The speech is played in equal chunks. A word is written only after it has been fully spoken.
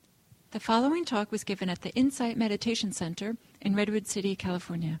The following talk was given at the Insight Meditation Center in Redwood City,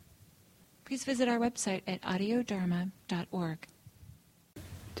 California. Please visit our website at audiodharma.org.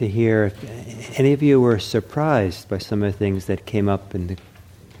 To hear if any of you were surprised by some of the things that came up in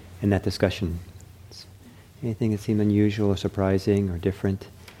that discussion. Anything that seemed unusual or surprising or different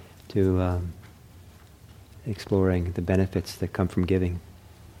to exploring the benefits that come from giving.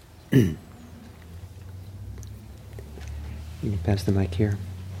 You can pass the mic here.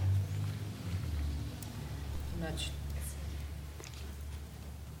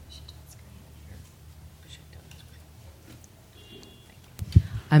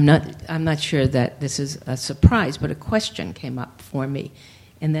 I'm not sure that this is a surprise, but a question came up for me,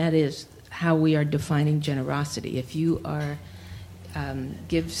 and that is how we are defining generosity. If you are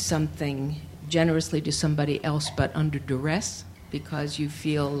give something generously to somebody else, but under duress because you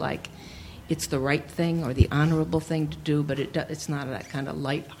feel like it's the right thing or the honorable thing to do, but it's not that kind of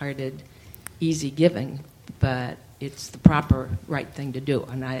lighthearted, easy giving, but it's the proper right thing to do.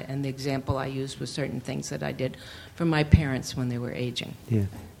 And the example I used was certain things that I did for my parents when they were aging. Yeah.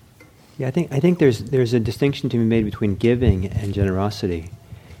 I think there's a distinction to be made between giving and generosity.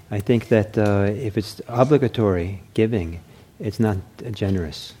 I think that if it's obligatory giving, it's not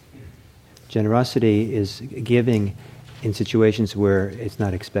generous. Generosity is giving in situations where it's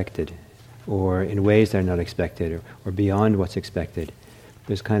not expected, or in ways that are not expected, or beyond what's expected.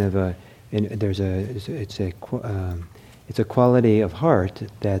 There's kind of it's a quality of heart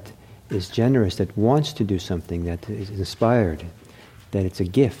that is generous, that wants to do something, that is inspired, that it's a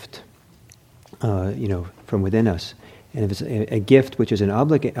gift, from within us. And if it's a gift which is an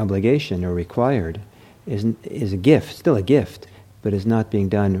obligation or required, is a gift, still a gift, but is not being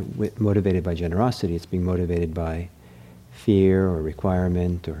done motivated by generosity. It's being motivated by fear or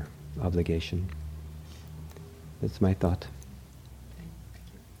requirement or obligation. That's my thought.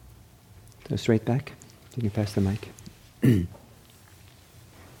 So straight back. You can pass the mic. The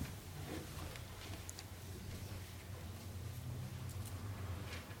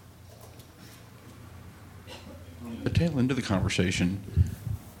tail end of the conversation,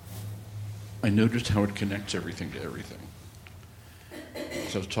 I noticed how it connects everything to everything.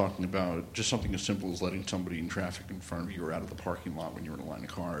 So I was talking about just something as simple as letting somebody in traffic in front of you or out of the parking lot when you're in a line of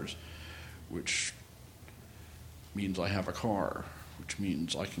cars, which means I have a car, which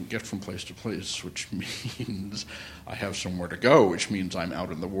means I can get from place to place, which means I have somewhere to go, which means I'm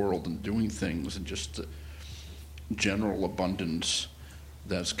out in the world and doing things, and just the general abundance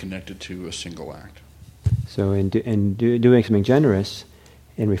that's connected to a single act. So in doing something generous,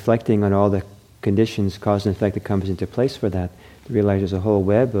 in reflecting on all the conditions, cause and effect that comes into place for that, to realize there's a whole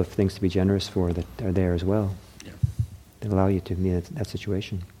web of things to be generous for that are there as well. Yeah. That allow you to meet that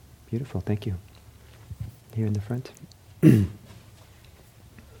situation. Beautiful, thank you. Here in the front.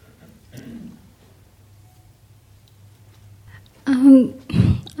 I'm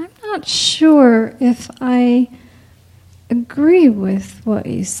not sure if I agree with what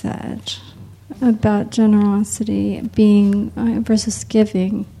you said about generosity being versus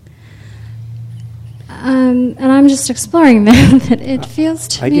giving. And I'm just exploring that it feels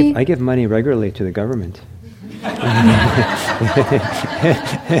to me... I give money regularly to the government.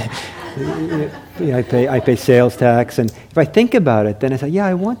 I pay sales tax, and if I think about it, then I say,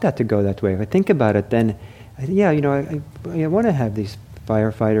 I want that to go that way. If I think about it, then, I want to have these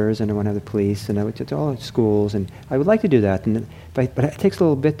firefighters, and I want to have the police, and it's all schools, and I would like to do that. But it takes a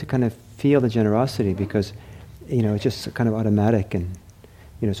little bit to kind of feel the generosity, because, it's just kind of automatic, and,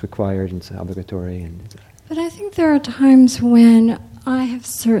 it's required, and it's obligatory. But I think there are times when I have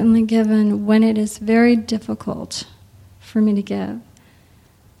certainly given when it is very difficult for me to give.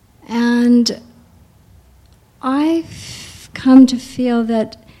 And I've come to feel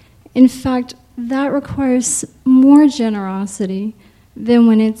that, in fact, that requires more generosity than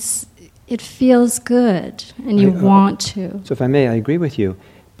when it feels good and you want to. So if I may, I agree with you.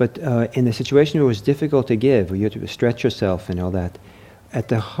 But in the situation where it was difficult to give, where you had to stretch yourself and all that, at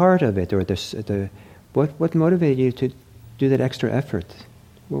the heart of it, or what motivated you to do that extra effort?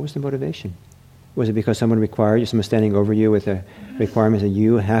 What was the motivation? Was it because someone required you, someone standing over you with a requirement that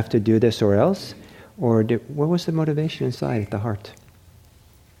you have to do this or else? Or what was the motivation inside at the heart?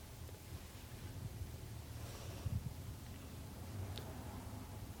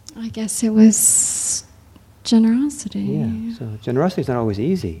 I guess it was generosity. Yeah, so generosity is not always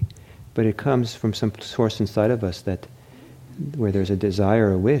easy, but it comes from some source inside of us where there's a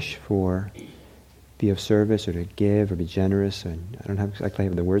desire, a wish for be of service or to give or be generous, and I don't have exactly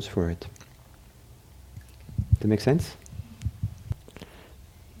have the words for it. Does that make sense?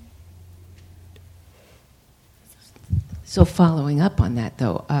 So following up on that,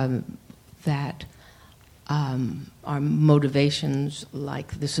 though, that are motivations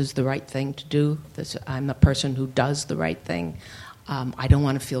like this is the right thing to do, I'm a person who does the right thing, I don't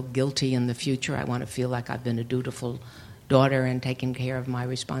want to feel guilty in the future, I want to feel like I've been a dutiful daughter and taken care of my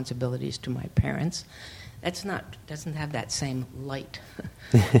responsibilities to my parents. Doesn't have that same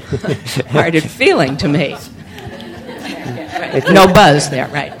light-hearted feeling to me. Right. No buzz there,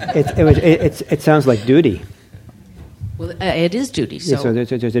 right? It sounds like duty. Well, it is duty. So, yeah, so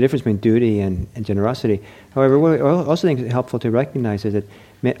there's a difference between duty and generosity. However, what I also think is helpful to recognize is that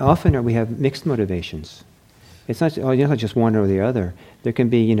often we have mixed motivations. It's not just one or the other. There can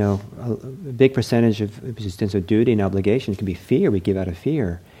be, a big percentage of sense of duty and obligation. It can be fear. We give out of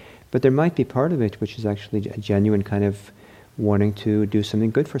fear. But there might be part of it which is actually a genuine kind of wanting to do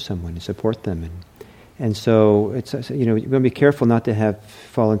something good for someone and support them. And so it's, we're going to be careful not to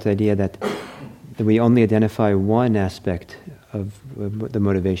fall into the idea that we only identify one aspect of the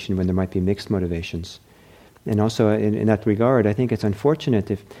motivation when there might be mixed motivations. And also in that regard, I think it's unfortunate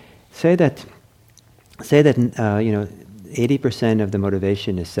if, say that 80% of the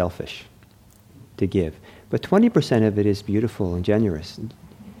motivation is selfish to give, but 20% of it is beautiful and generous.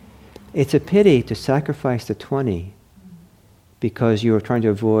 It's a pity to sacrifice the 20 because you are trying to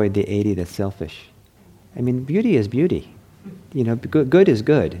avoid the 80 that's selfish. I mean, beauty is beauty. Good is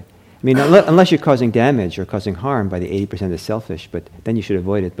good. I mean, unless you're causing damage or causing harm by the 80% that's selfish, but then you should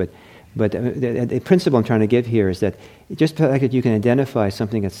avoid it. But the principle I'm trying to give here is that just the fact that you can identify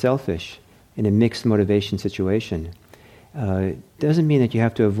something that's selfish in a mixed motivation situation doesn't mean that you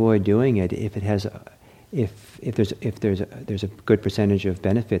have to avoid doing it if it has, if there's a good percentage of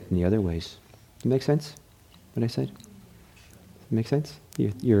benefit in the other ways. Does it make sense? What I said? Make sense?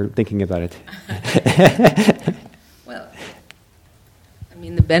 You're thinking about it. Well, I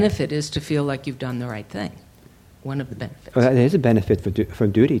mean, the benefit is to feel like you've done the right thing. One of the benefits. Well, there is a benefit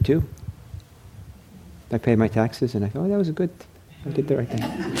from duty too. I paid my taxes, and I thought, that was good. I did the right thing.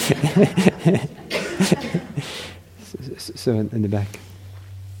 So in the back.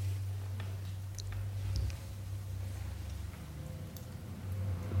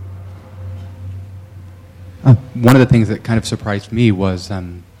 One of the things that kind of surprised me was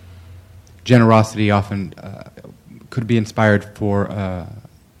generosity often could be inspired from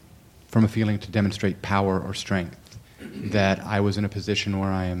a feeling to demonstrate power or strength. That I was in a position where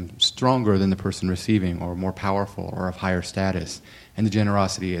I am stronger than the person receiving, or more powerful, or of higher status, and the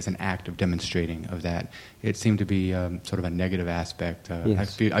generosity is an act of demonstrating of that. It seemed to be sort of a negative aspect.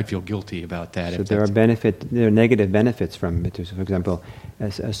 Yes. I'd feel guilty about that. So there are negative benefits from it. For example,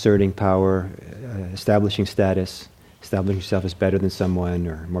 asserting power, establishing status, establishing yourself as better than someone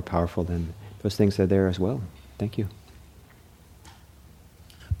or more powerful than. Those things are there as well. Thank you.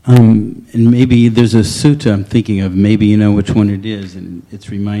 And maybe there's a sutta I'm thinking of, maybe you know which one it is, and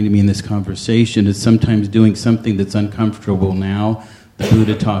it's reminding me in this conversation, is sometimes doing something that's uncomfortable now, the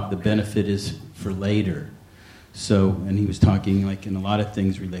Buddha talked, the benefit is for later. So, and he was talking like in a lot of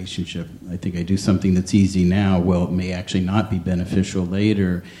things, relationship, I think I do something that's easy now, well, it may actually not be beneficial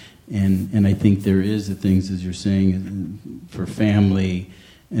later, and I think there is the things, as you're saying, for family,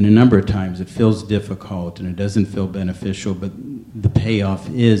 and a number of times it feels difficult and it doesn't feel beneficial, but the payoff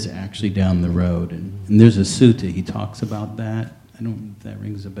is actually down the road. And there's a sutta, he talks about that. I don't know if that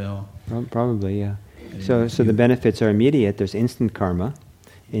rings a bell. Probably, yeah. So the benefits are immediate. There's instant karma,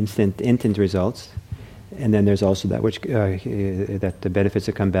 instant results. And then there's also that which that the benefits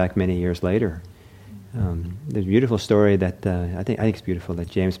that come back many years later. There's a beautiful story that I think it's beautiful that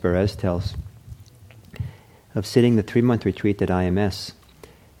James Perez tells of sitting the 3-month retreat at IMS.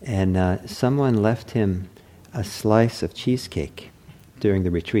 And someone left him a slice of cheesecake during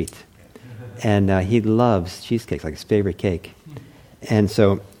the retreat. And he loves cheesecake, like his favorite cake. And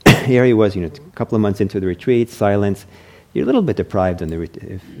so here he was, a couple of months into the retreat, silence. You're a little bit deprived in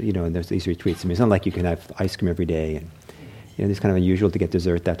there's these retreats. I mean, it's not like you can have ice cream every day. And, it's kind of unusual to get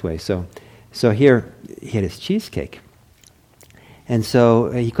dessert that way. So here he had his cheesecake. And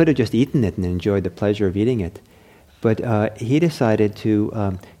so he could have just eaten it and enjoyed the pleasure of eating it. But he decided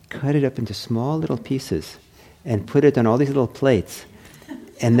to cut it up into small little pieces and put it on all these little plates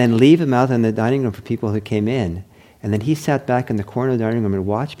and then leave them out in the dining room for people who came in. And then he sat back in the corner of the dining room and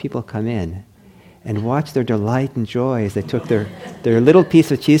watched people come in and watch their delight and joy as they took their little piece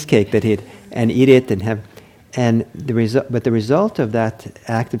of cheesecake that and eat it and have. And the result of that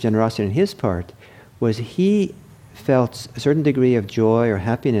act of generosity on his part was he felt a certain degree of joy or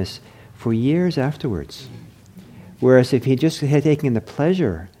happiness for years afterwards. Whereas if he just had taken the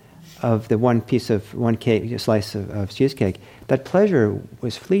pleasure of the one slice of cheesecake, that pleasure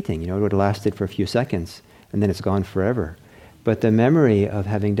was fleeting. It would have lasted for a few seconds, and then it's gone forever. But the memory of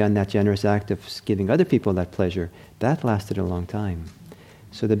having done that generous act of giving other people that pleasure, that lasted a long time.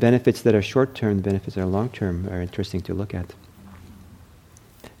 So the benefits that are short-term, the benefits that are long-term are interesting to look at.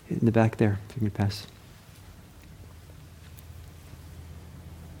 In the back there, if you can pass.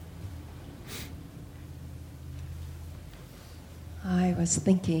 I was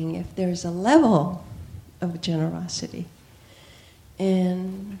thinking if there's a level of generosity,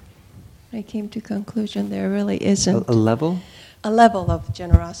 and I came to conclusion there really isn't. A level? A level of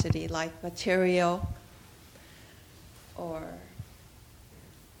generosity, like material or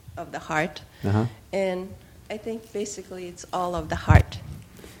of the heart. Uh-huh. And I think basically it's all of the heart.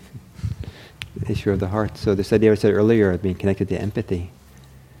 The issue of the heart. So this idea I said earlier of being connected to empathy.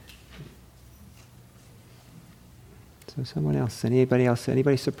 So someone else,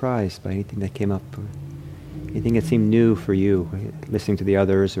 anybody surprised by anything that came up? Or anything that seemed new for you, listening to the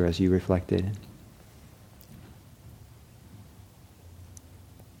others or as you reflected?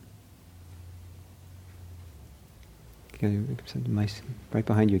 Okay, something nice right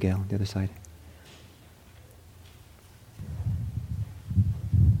behind you, Gail, on the other side.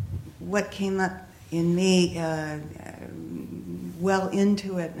 What came up in me, well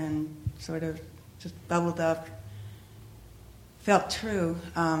into it and sort of just bubbled up, felt true,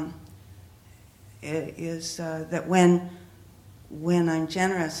 is that when I'm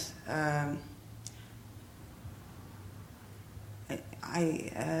generous,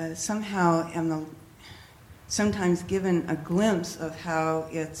 I somehow am sometimes given a glimpse of how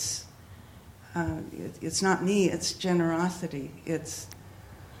it's not me, it's generosity, it's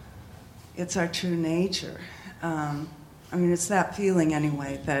our true nature. I mean, it's that feeling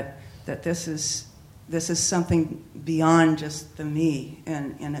anyway that this is something beyond just the me,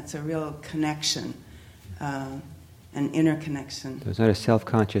 and it's a real connection, an interconnection. So it's not a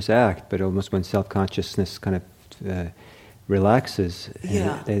self-conscious act, but almost when self-consciousness kind of relaxes,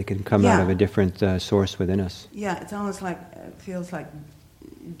 and it can come out of a different source within us. Yeah, it's almost like, it feels like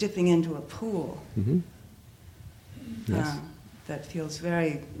dipping into a pool. Mm-hmm. Yes. That feels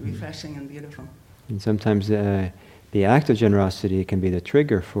very refreshing and beautiful. And sometimes the act of generosity can be the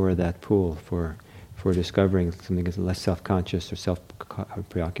trigger for that pool, for discovering something that's less self-conscious or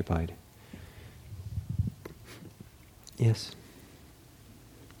self-preoccupied. Yes?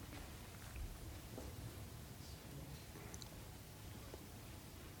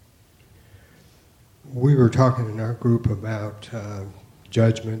 We were talking in our group about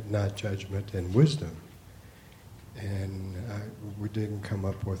judgment, not judgment, and wisdom. And we didn't come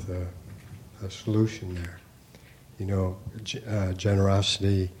up with a solution there. You know,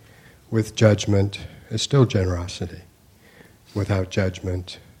 generosity with judgment is still generosity, without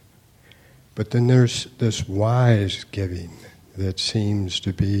judgment. But then there's this wise giving that seems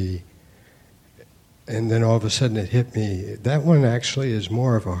to be, and then all of a sudden it hit me, that one actually is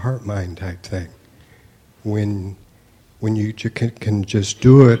more of a heart-mind type thing. When you can just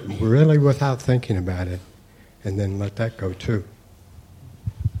do it really without thinking about it, and then let that go too.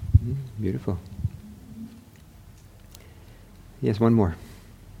 Beautiful. Yes, one more.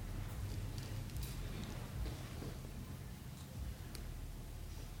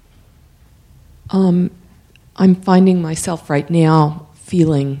 I'm finding myself right now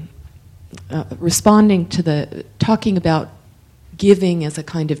feeling, responding to talking about giving as a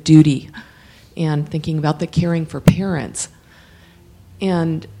kind of duty and thinking about the caring for parents.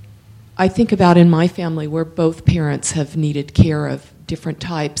 And I think about in my family where both parents have needed care of different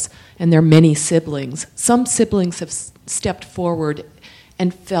types, and there are many siblings. Some siblings have stepped forward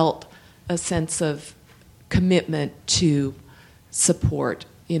and felt a sense of commitment to support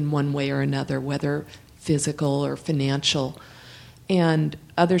in one way or another, whether physical or financial. And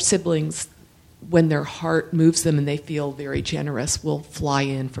other siblings, when their heart moves them and they feel very generous, will fly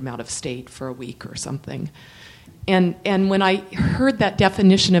in from out of state for a week or something. And when I heard that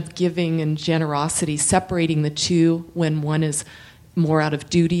definition of giving and generosity, separating the two when one is more out of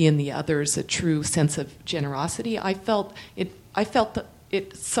duty and the other is a true sense of generosity, I felt that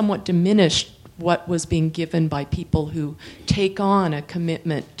it somewhat diminished what was being given by people who take on a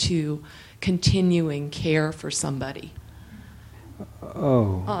commitment to continuing care for somebody.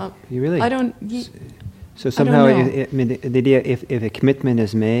 Oh, you really? I don't. So somehow, I don't know. I mean, the idea if a commitment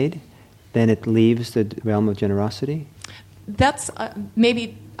is made, then it leaves the realm of generosity? That's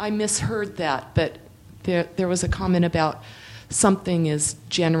maybe I misheard that, but there was a comment about something is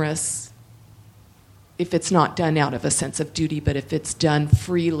generous if it's not done out of a sense of duty, but if it's done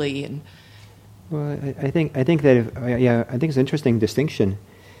freely. And well, I think that I think it's an interesting distinction.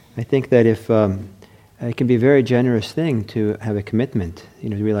 I think that if it can be a very generous thing to have a commitment, to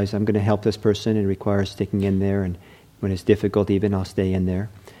realize I'm going to help this person, and it requires sticking in there and When it's difficult, even I'll stay in there.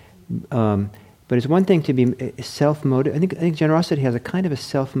 But it's one thing to be self-motivated. I think generosity has a kind of a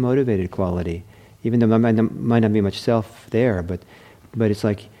self-motivated quality, even though there might not be much self there. But it's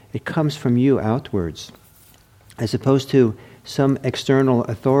like it comes from you outwards, as opposed to some external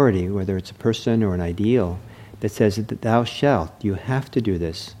authority, whether it's a person or an ideal, that says that thou shalt, you have to do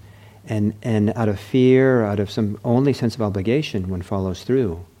this, and out of fear, out of some only sense of obligation, one follows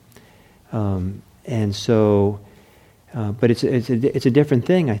through, and so. But it's a different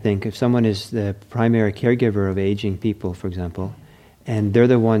thing, I think. If someone is the primary caregiver of aging people, for example, and they're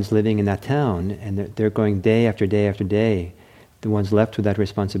the ones living in that town, and they're going day after day after day, the ones left with that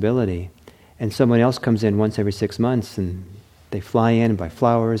responsibility, and someone else comes in once every 6 months, and they fly in and buy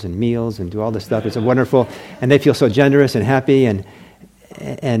flowers and meals and do all this stuff. It's a wonderful, and they feel so generous and happy, and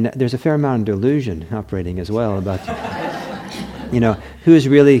there's a fair amount of delusion operating as well about, who's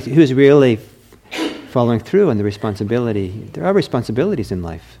really following through on the responsibility. There are responsibilities in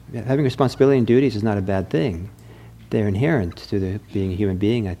life. Having responsibility and duties is not a bad thing. They're inherent to being a human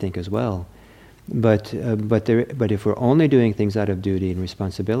being, I think, as well. But if we're only doing things out of duty and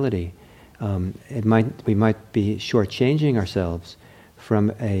responsibility, we might be shortchanging ourselves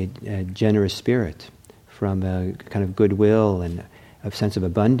from a generous spirit, from a kind of goodwill and a sense of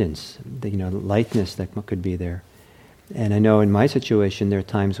abundance, lightness that could be there. And I know in my situation there are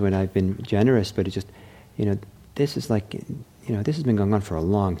times when I've been generous, but it's just, this is like, this has been going on for a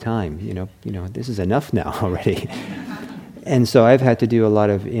long time. This is enough now already. And so I've had to do a lot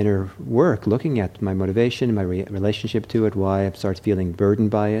of inner work, looking at my motivation, my relationship to it, why I start feeling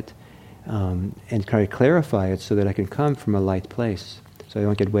burdened by it, and try to clarify it so that I can come from a light place, so I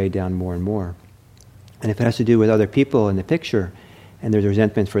don't get weighed down more and more. And if it has to do with other people in the picture, and there's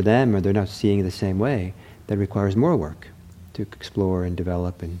resentment for them, or they're not seeing it the same way, that requires more work to explore and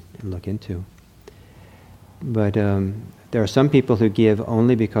develop and look into. But there are some people who give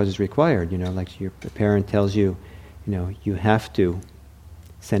only because it's required. Like your parent tells you, you have to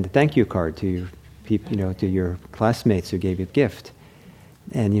send a thank you card to your to your classmates who gave you a gift,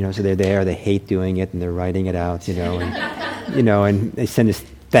 and so they're there. They hate doing it, and they're writing it out, and they send this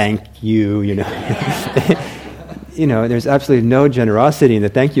thank you, there's absolutely no generosity in the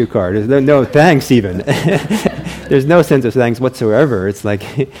thank you card. There's no thanks even. There's no sense of thanks whatsoever. It's like,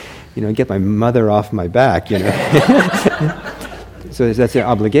 get my mother off my back, So that's their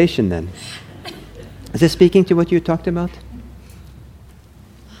obligation then. Is this speaking to what you talked about?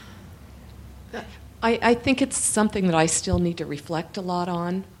 I think it's something that I still need to reflect a lot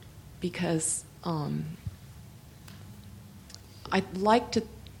on, because I'd like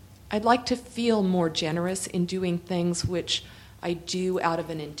to feel more generous in doing things which I do out of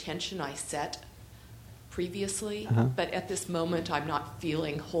an intention I set previously, but at this moment I'm not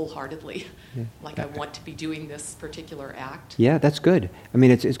feeling wholeheartedly like I want to be doing this particular act. Yeah, that's good. I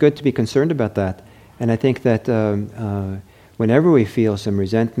mean, it's good to be concerned about that. And I think that whenever we feel some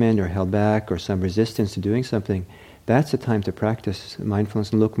resentment or held back or some resistance to doing something, that's the time to practice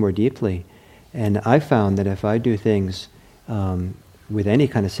mindfulness and look more deeply. And I found that if I do things with any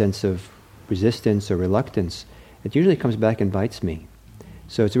kind of sense of resistance or reluctance, it usually comes back and bites me.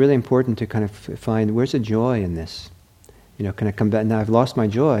 So it's really important to kind of find, where's the joy in this? Can I come back? Now I've lost my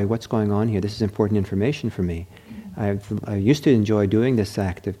joy. What's going on here? This is important information for me. I used to enjoy doing this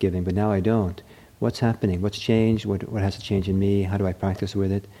act of giving, but now I don't. What's happening? What's changed? What has to change in me? How do I practice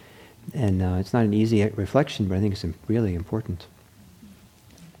with it? And it's not an easy reflection, but I think it's really important.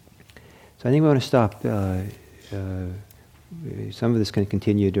 So I think we want to stop. Some of this can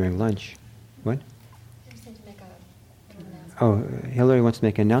continue during lunch. What? Oh, Hillary wants to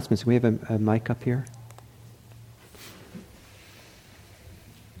make an announcement. So we have a mic up here.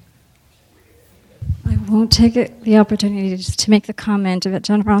 I won't take the opportunity just to make the comment about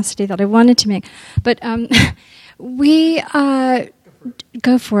generosity that I wanted to make. But we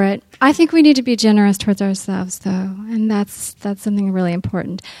go for it. I think we need to be generous towards ourselves, though, and that's something really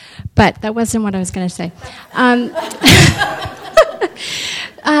important. But that wasn't what I was going to say.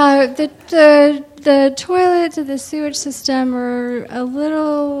 The toilets and the sewage system are a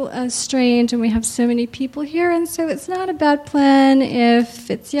little strange, and we have so many people here, and so it's not a bad plan.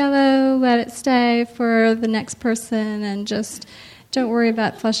 If it's yellow, let it stay for the next person, and just don't worry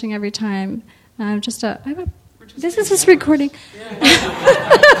about flushing every time. This is just recording.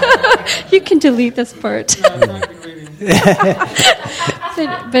 You can delete this part.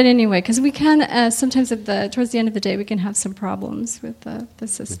 But anyway, because we can sometimes towards the end of the day we can have some problems with the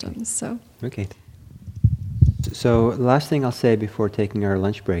systems. So okay. So last thing I'll say before taking our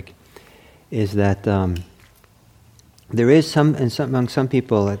lunch break is that there is among some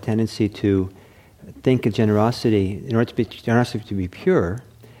people a tendency to think of generosity, in order for generosity to be pure,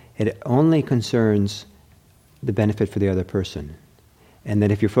 it only concerns the benefit for the other person. And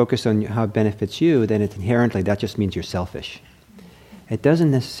that if you're focused on how it benefits you, then inherently that just means you're selfish. It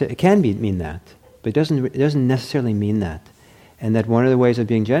doesn't necessarily, it can mean that, but it doesn't necessarily mean that. And that one of the ways of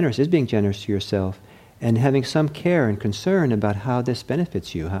being generous is being generous to yourself and having some care and concern about how this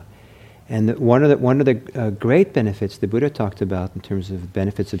benefits you. And one of the great benefits the Buddha talked about in terms of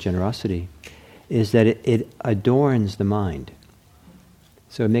benefits of generosity is that it adorns the mind.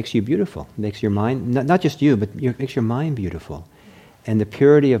 So it makes you beautiful. It makes your mind, not just you, but it makes your mind beautiful. And the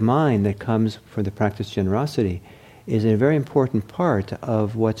purity of mind that comes from the practice of generosity is a very important part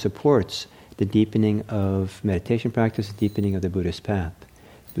of what supports the deepening of meditation practice, the deepening of the Buddhist path.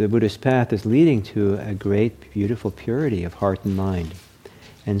 The Buddhist path is leading to a great, beautiful purity of heart and mind.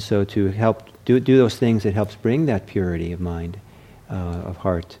 And so to help do those things that helps bring that purity of mind, of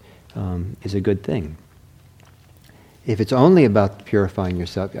heart, is a good thing. If it's only about purifying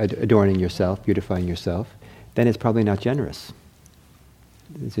yourself, adorning yourself, beautifying yourself, then it's probably not generous.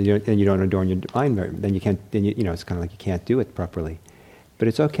 So then you don't adorn your mind. Then you can't. Then it's kind of like you can't do it properly. But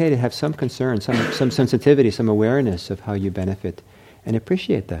it's okay to have some concern, some sensitivity, some awareness of how you benefit, and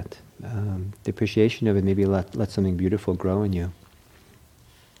appreciate that. The appreciation of it, maybe let something beautiful grow in you.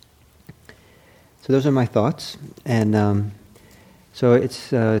 So those are my thoughts, and so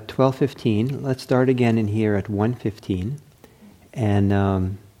it's 12:15. Let's start again in here at 1:15,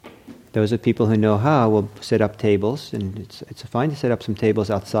 and those of people who know how will set up tables, and it's fine to set up some tables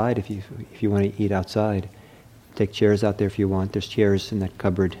outside if you want to eat outside. Take chairs out there if you want. There's chairs in that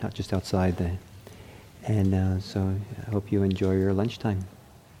cupboard just outside and so I hope you enjoy your lunchtime.